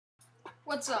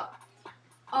What's up?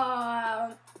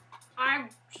 I'm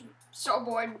so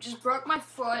bored. Just broke my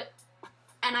foot,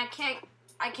 and I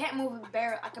can't move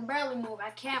it. I can barely move.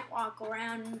 I can't walk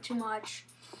around too much,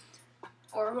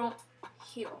 or it won't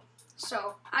heal.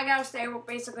 So I gotta stay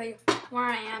basically where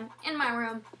I am in my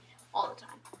room all the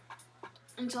time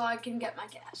until I can get my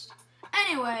cast.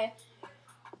 Anyway,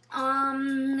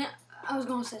 I was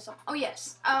gonna say something. Oh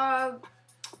yes.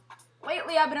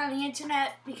 Lately I've been on the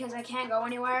internet because I can't go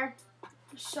anywhere.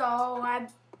 So I've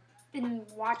been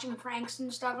watching pranks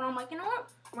and stuff, and I'm like, you know what?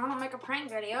 Why don't I make a prank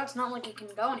video? It's not like it can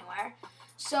go anywhere.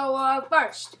 So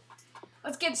first,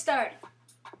 let's get started.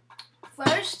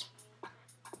 First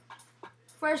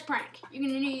prank. You're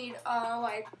gonna need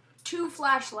like 2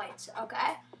 flashlights,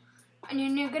 okay?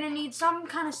 And you're gonna need some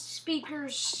kind of speaker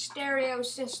stereo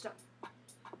system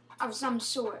of some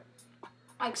sort,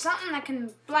 like something that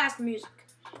can blast music,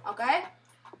 okay?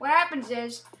 What happens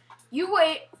is you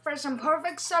wait for some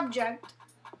perfect subject,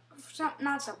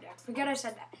 forget I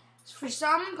said that, for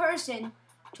some person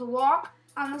to walk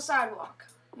on the sidewalk.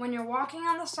 When you're walking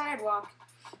on the sidewalk,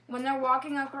 when they're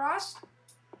walking across,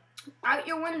 out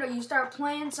your window you start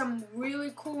playing some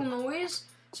really cool noise,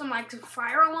 some like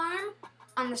fire alarm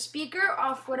on the speaker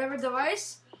off whatever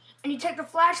device, and you take the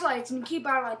flashlights and you keep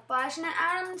on like flashing it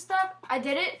at him and stuff. I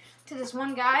did it to this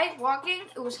one guy walking.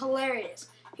 It was hilarious.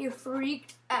 He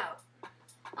freaked out.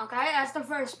 Okay, that's the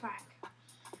first prank.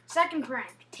 Second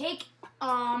prank, take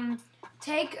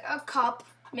a cup,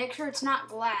 make sure it's not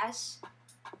glass.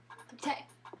 Take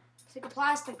a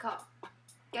plastic cup.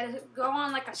 Go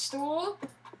on like a stool,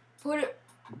 put it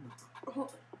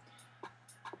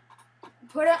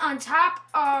on top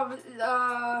of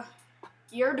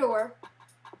your door.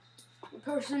 The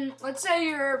person, let's say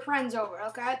your friend's over,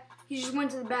 okay? He just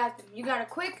went to the bathroom. You got a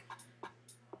quick,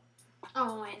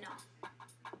 oh wait, no.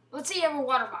 Let's say you have a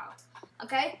water bottle,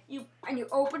 okay? You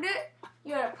open it,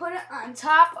 you gotta put it on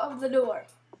top of the door.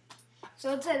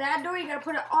 So let's say that door, you gotta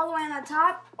put it all the way on the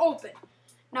top, open.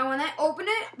 Now when they open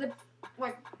it,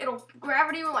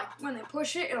 gravity will, like, when they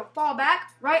push it, it'll fall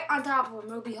back right on top of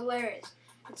them. It'll be hilarious.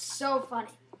 It's so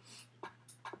funny.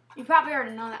 You probably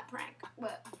already know that prank,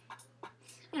 but,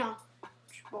 you know,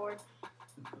 just bored.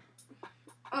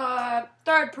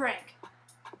 Third prank.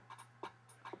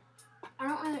 I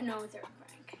don't really know a third prank.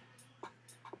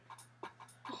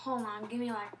 Hold on, give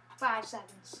me like 5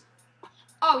 seconds.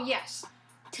 Oh yes,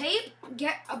 tape,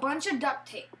 get a bunch of duct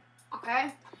tape,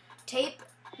 okay? Tape,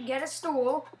 get a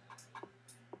stool.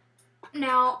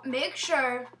 Now, make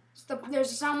sure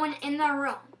there's someone in the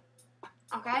room,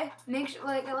 okay? Make sure,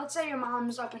 like, let's say your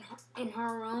mom's up in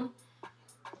her room,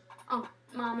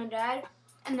 mom and dad,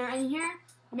 and they're in here.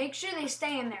 Make sure they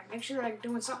stay in there. Make sure they're like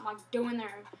doing something,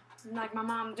 like my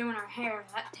mom doing her hair.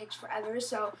 That takes forever,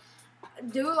 so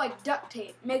do like duct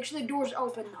tape. Make sure the door's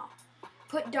open though.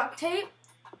 Put duct tape.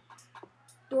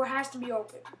 Door has to be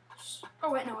open.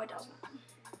 Oh wait, no, it doesn't.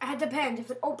 It depends.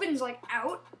 If it opens like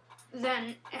out,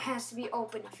 then it has to be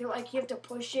open. If you like, you have to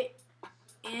push it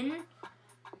in,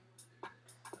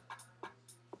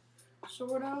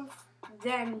 sort of,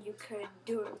 then you could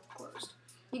do it with closed.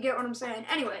 You get what I'm saying?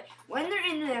 Anyway, when they're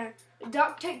in there, get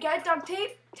duct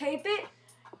tape, tape it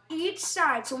each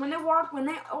side. So when they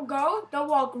go, they'll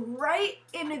walk right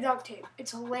into duct tape.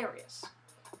 It's hilarious.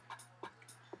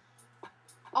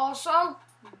 Also,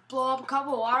 blow up a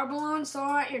couple of water balloons, throw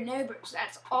them at your neighbors.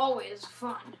 That's always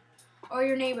fun. Or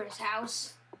your neighbor's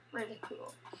house. Really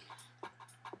cool.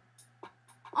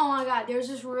 Oh my god, there's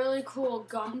this really cool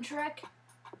gum trick.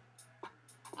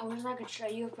 I wish I could show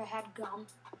you if I had gum,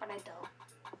 but I don't.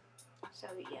 So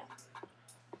yeah.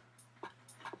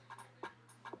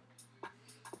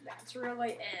 That's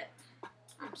really it.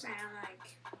 I'm saying,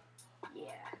 like,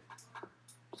 yeah.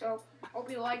 So, hope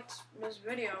you liked this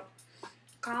video.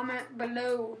 Comment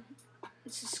below.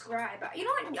 Subscribe. You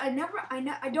know what?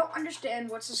 I don't understand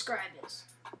what subscribe is.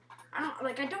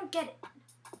 I don't get it.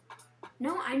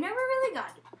 No, I never really got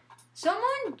it.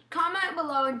 Someone comment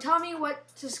below and tell me what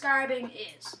subscribing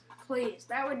is. Please.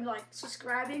 That would, like,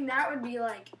 subscribing, that would be,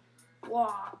 like,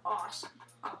 wow, awesome.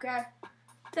 Okay?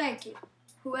 Thank you.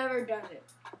 Whoever does it.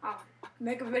 I'll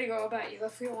make a video about you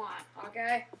if you want,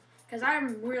 okay? Because I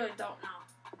really don't know.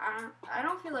 I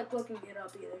don't feel like looking it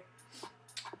up either.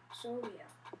 So, yeah.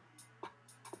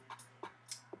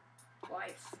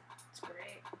 Life. It's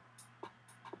great.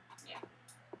 Yeah.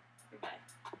 Goodbye.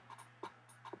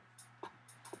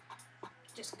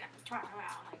 Just gonna turn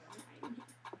around.